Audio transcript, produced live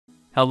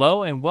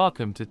Hello and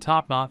welcome to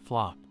Top Not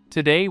Flop.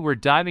 Today we're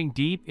diving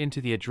deep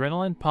into the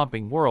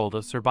adrenaline-pumping world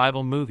of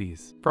survival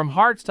movies. From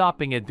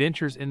heart-stopping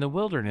adventures in the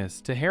wilderness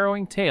to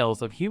harrowing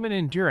tales of human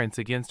endurance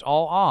against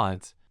all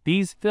odds,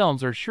 these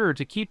films are sure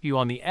to keep you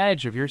on the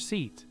edge of your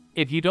seat.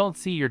 If you don't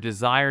see your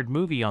desired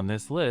movie on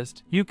this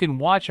list, you can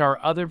watch our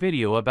other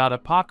video about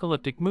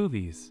apocalyptic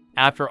movies.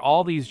 After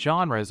all, these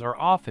genres are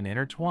often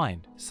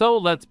intertwined. So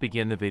let's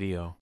begin the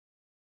video.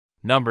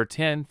 Number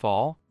 10.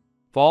 Fall.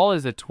 Fall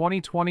is a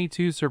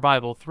 2022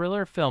 survival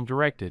thriller film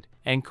directed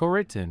and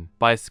co-written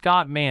by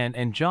Scott Mann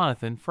and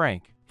Jonathan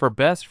Frank. For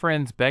best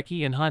friends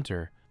Becky and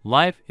Hunter,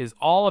 life is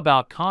all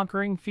about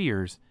conquering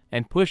fears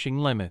and pushing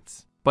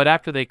limits. But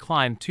after they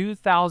climb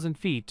 2,000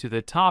 feet to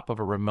the top of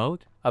a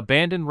remote,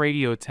 abandoned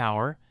radio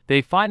tower,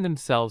 they find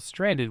themselves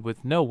stranded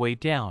with no way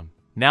down.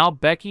 Now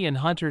Becky and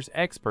Hunter's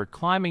expert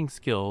climbing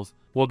skills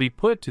will be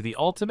put to the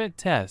ultimate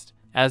test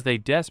as they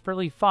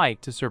desperately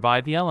fight to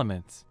survive the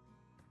elements.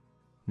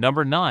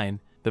 Number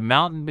 9. The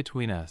Mountain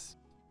Between Us.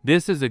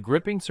 This is a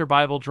gripping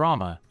survival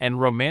drama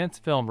and romance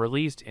film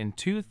released in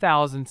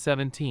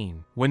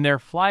 2017. When their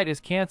flight is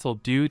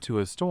canceled due to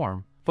a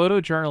storm,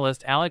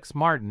 photojournalist Alex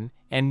Martin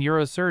and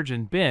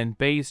neurosurgeon Ben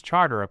Bays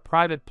charter a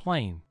private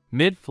plane.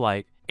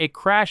 Mid-flight, it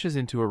crashes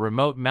into a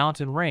remote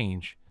mountain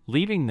range,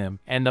 leaving them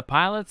and the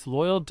pilot's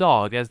loyal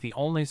dog as the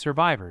only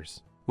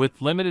survivors.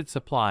 With limited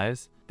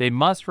supplies, they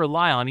must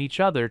rely on each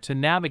other to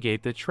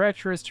navigate the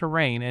treacherous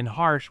terrain and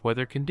harsh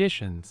weather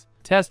conditions,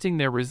 testing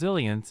their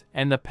resilience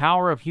and the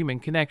power of human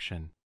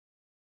connection.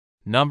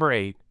 Number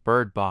 8.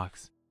 Bird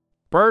Box.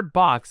 Bird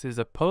Box is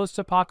a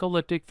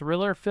post-apocalyptic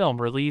thriller film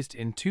released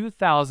in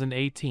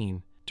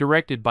 2018,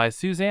 directed by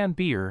Suzanne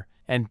Bier,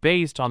 and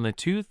based on the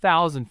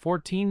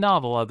 2014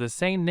 novel of the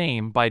same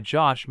name by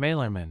Josh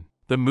Malerman.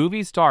 The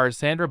movie stars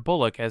Sandra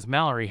Bullock as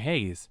Mallory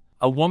Hayes,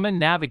 a woman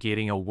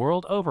navigating a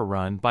world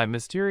overrun by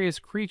mysterious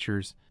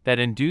creatures that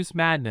induce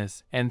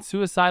madness and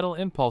suicidal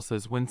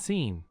impulses when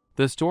seen.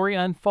 The story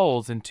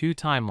unfolds in two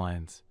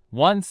timelines,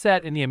 one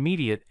set in the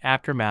immediate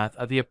aftermath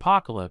of the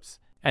apocalypse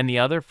and the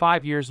other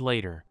 5 years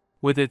later.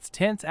 With its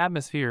tense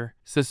atmosphere,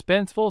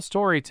 suspenseful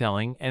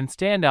storytelling, and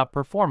standout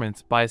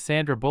performance by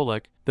Sandra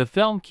Bullock, the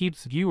film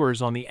keeps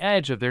viewers on the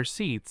edge of their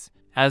seats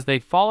as they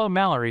follow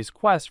Mallory's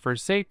quest for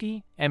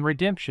safety and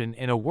redemption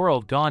in a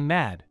world gone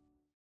mad.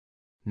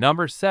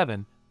 Number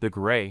 7. The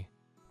Gray.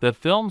 The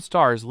film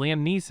stars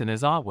Liam Neeson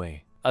as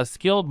Otway, a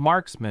skilled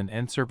marksman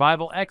and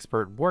survival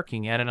expert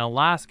working at an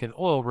Alaskan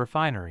oil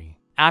refinery.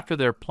 After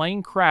their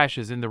plane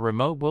crashes in the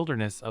remote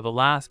wilderness of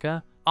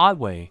Alaska,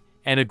 Otway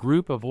and a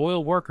group of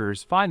oil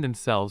workers find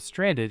themselves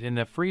stranded in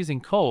the freezing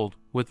cold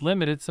with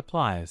limited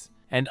supplies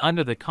and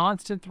under the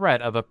constant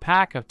threat of a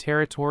pack of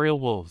territorial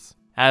wolves.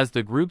 As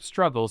the group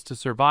struggles to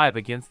survive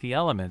against the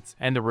elements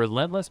and the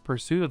relentless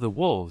pursuit of the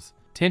wolves,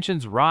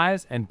 tensions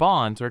rise and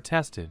bonds are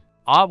tested.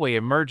 Otway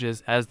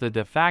emerges as the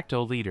de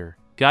facto leader,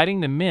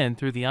 guiding the men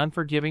through the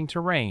unforgiving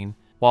terrain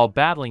while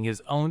battling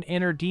his own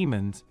inner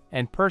demons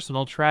and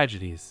personal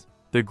tragedies.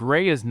 The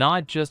Gray is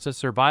not just a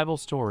survival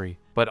story,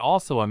 but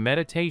also a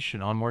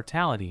meditation on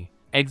mortality,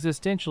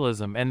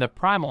 existentialism, and the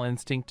primal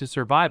instinct to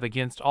survive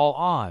against all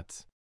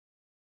odds.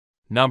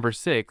 Number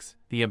 6.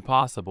 The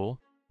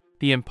Impossible.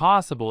 The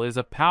Impossible is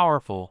a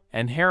powerful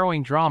and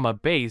harrowing drama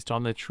based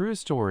on the true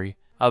story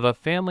of a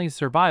family's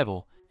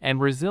survival and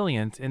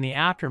resilience in the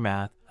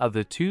aftermath of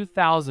the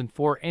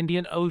 2004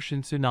 Indian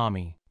Ocean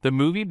tsunami. The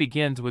movie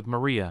begins with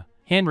Maria,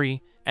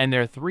 Henry, and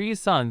their 3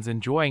 sons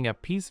enjoying a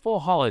peaceful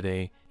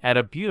holiday at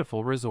a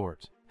beautiful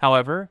resort.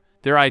 However,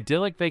 their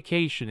idyllic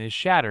vacation is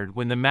shattered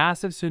when the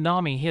massive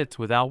tsunami hits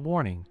without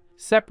warning,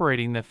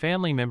 separating the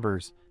family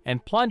members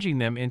and plunging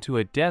them into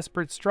a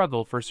desperate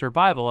struggle for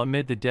survival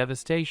amid the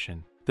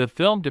devastation. The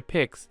film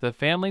depicts the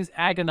family's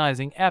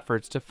agonizing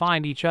efforts to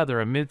find each other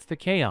amidst the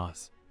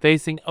chaos,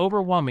 facing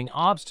overwhelming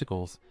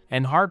obstacles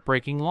and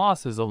heartbreaking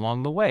losses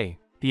along the way.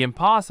 The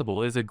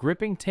Impossible is a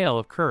gripping tale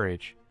of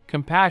courage,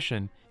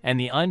 compassion, and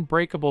the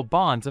unbreakable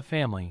bonds of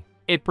family.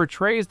 It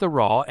portrays the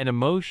raw and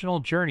emotional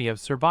journey of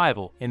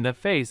survival in the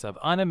face of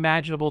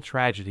unimaginable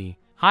tragedy,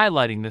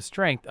 highlighting the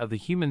strength of the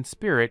human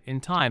spirit in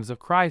times of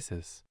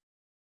crisis.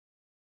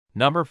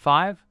 Number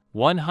 5.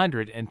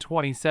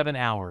 127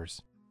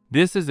 Hours.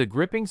 This is a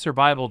gripping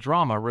survival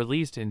drama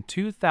released in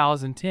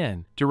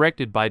 2010,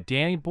 directed by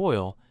Danny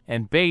Boyle,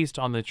 and based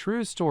on the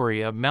true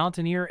story of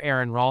mountaineer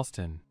Aaron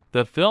Ralston.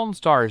 The film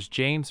stars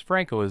James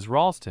Franco as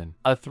Ralston,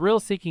 a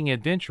thrill-seeking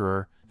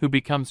adventurer who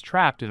becomes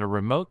trapped in a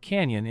remote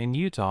canyon in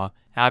Utah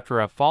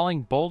after a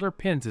falling boulder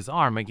pins his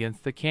arm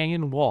against the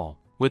canyon wall.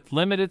 With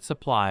limited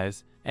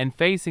supplies and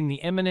facing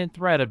the imminent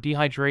threat of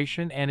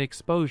dehydration and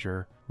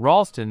exposure,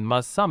 Ralston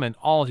must summon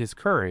all his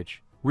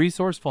courage,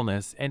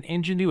 resourcefulness, and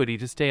ingenuity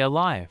to stay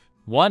alive.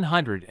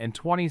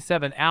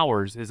 127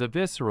 Hours is a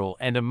visceral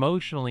and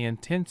emotionally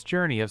intense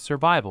journey of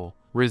survival,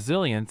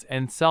 resilience,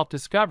 and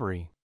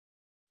self-discovery.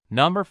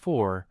 Number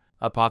 4.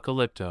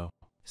 Apocalypto.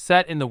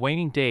 Set in the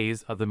waning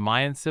days of the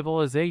Mayan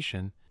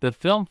civilization, the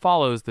film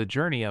follows the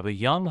journey of a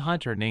young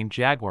hunter named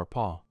Jaguar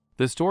Paul.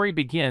 The story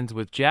begins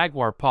with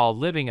Jaguar Paul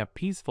living a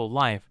peaceful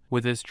life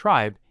with his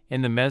tribe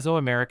in the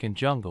Mesoamerican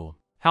jungle.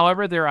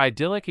 However, their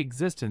idyllic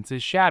existence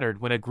is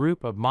shattered when a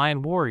group of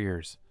Mayan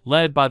warriors,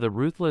 led by the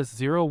ruthless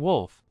Zero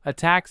Wolf,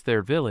 attacks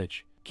their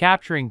village,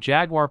 capturing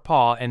Jaguar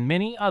Paw and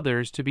many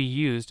others to be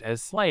used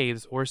as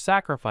slaves or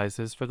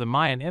sacrifices for the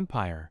Mayan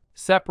Empire.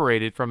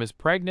 Separated from his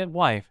pregnant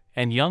wife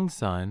and young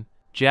son,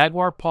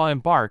 Jaguar Paw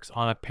embarks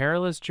on a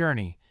perilous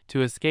journey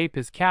to escape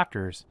his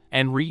captors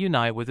and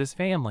reunite with his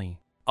family.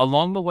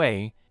 Along the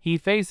way, he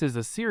faces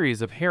a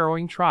series of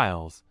harrowing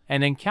trials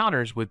and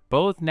encounters with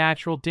both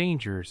natural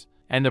dangers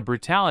and the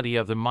brutality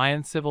of the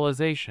Mayan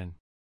civilization.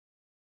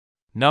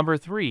 Number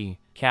 3.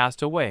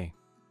 Cast Away.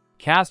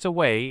 Cast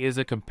Away is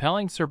a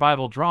compelling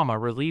survival drama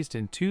released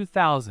in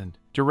 2000,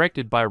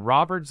 directed by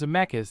Robert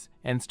Zemeckis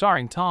and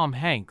starring Tom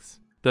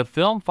Hanks. The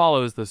film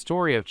follows the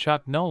story of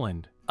Chuck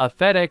Noland, a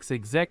FedEx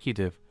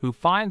executive who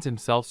finds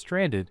himself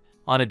stranded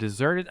on a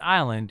deserted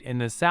island in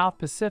the South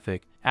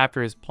Pacific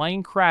after his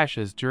plane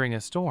crashes during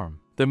a storm.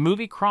 The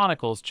movie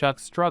chronicles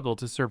Chuck's struggle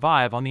to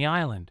survive on the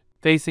island,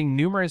 facing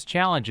numerous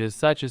challenges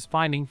such as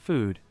finding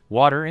food,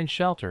 water, and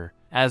shelter,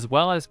 as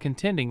well as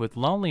contending with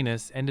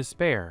loneliness and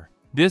despair.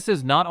 This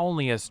is not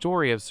only a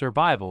story of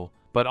survival,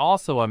 but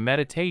also a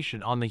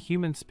meditation on the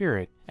human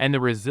spirit and the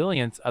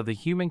resilience of the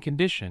human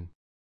condition.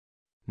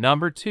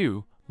 Number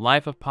 2.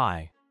 Life of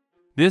Pi.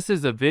 This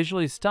is a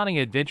visually stunning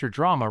adventure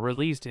drama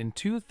released in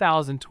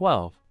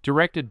 2012,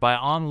 directed by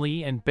Ang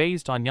Lee and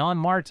based on Jan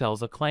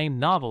Martel's acclaimed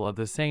novel of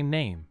the same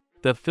name.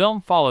 The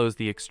film follows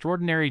the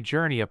extraordinary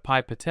journey of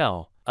Pi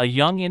Patel, a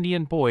young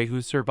Indian boy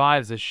who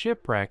survives a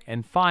shipwreck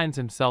and finds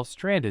himself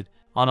stranded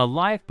on a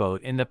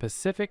lifeboat in the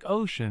Pacific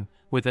Ocean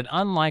with an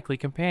unlikely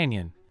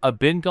companion, a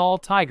Bengal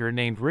tiger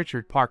named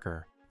Richard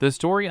Parker. The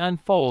story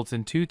unfolds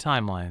in 2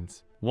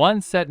 timelines,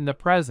 one set in the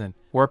present,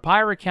 where Pi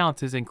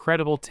recounts his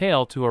incredible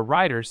tale to a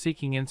writer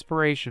seeking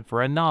inspiration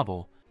for a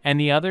novel, and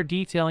the other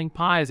detailing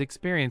Pi's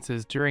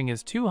experiences during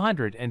his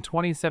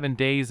 227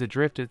 days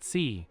adrift at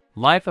sea.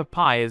 Life of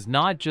Pi is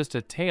not just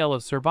a tale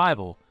of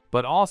survival,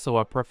 but also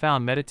a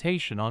profound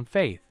meditation on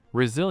faith,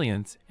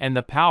 resilience, and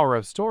the power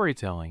of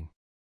storytelling.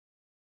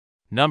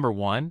 Number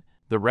 1.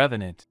 The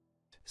Revenant.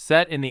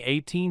 Set in the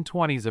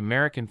 1820s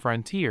American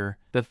frontier,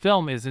 the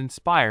film is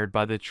inspired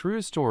by the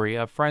true story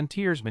of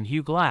frontiersman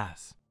Hugh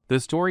Glass. The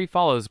story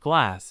follows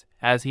Glass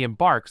as he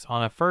embarks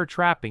on a fur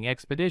trapping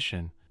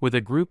expedition with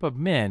a group of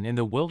men in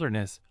the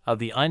wilderness of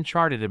the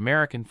uncharted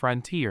American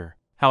frontier.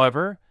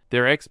 However,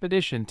 their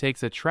expedition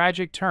takes a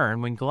tragic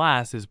turn when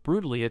Glass is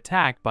brutally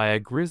attacked by a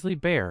grizzly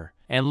bear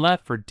and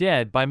left for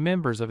dead by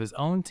members of his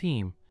own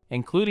team,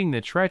 including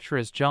the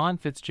treacherous John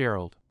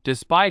Fitzgerald.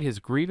 Despite his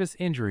grievous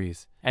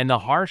injuries and the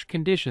harsh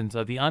conditions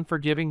of the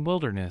unforgiving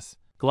wilderness,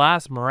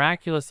 Glass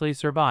miraculously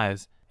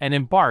survives and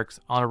embarks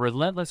on a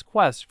relentless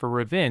quest for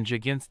revenge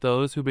against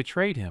those who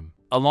betrayed him.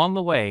 Along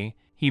the way,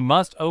 he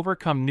must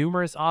overcome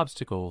numerous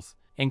obstacles,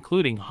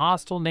 including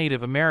hostile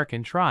Native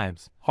American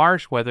tribes,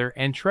 harsh weather,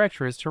 and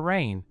treacherous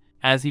terrain,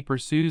 as he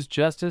pursues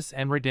justice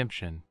and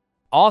redemption.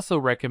 Also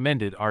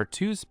recommended are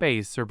 2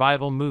 space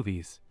survival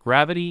movies,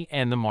 Gravity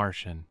and The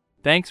Martian.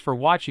 Thanks for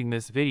watching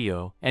this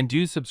video, and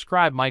do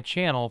subscribe my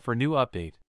channel for new update.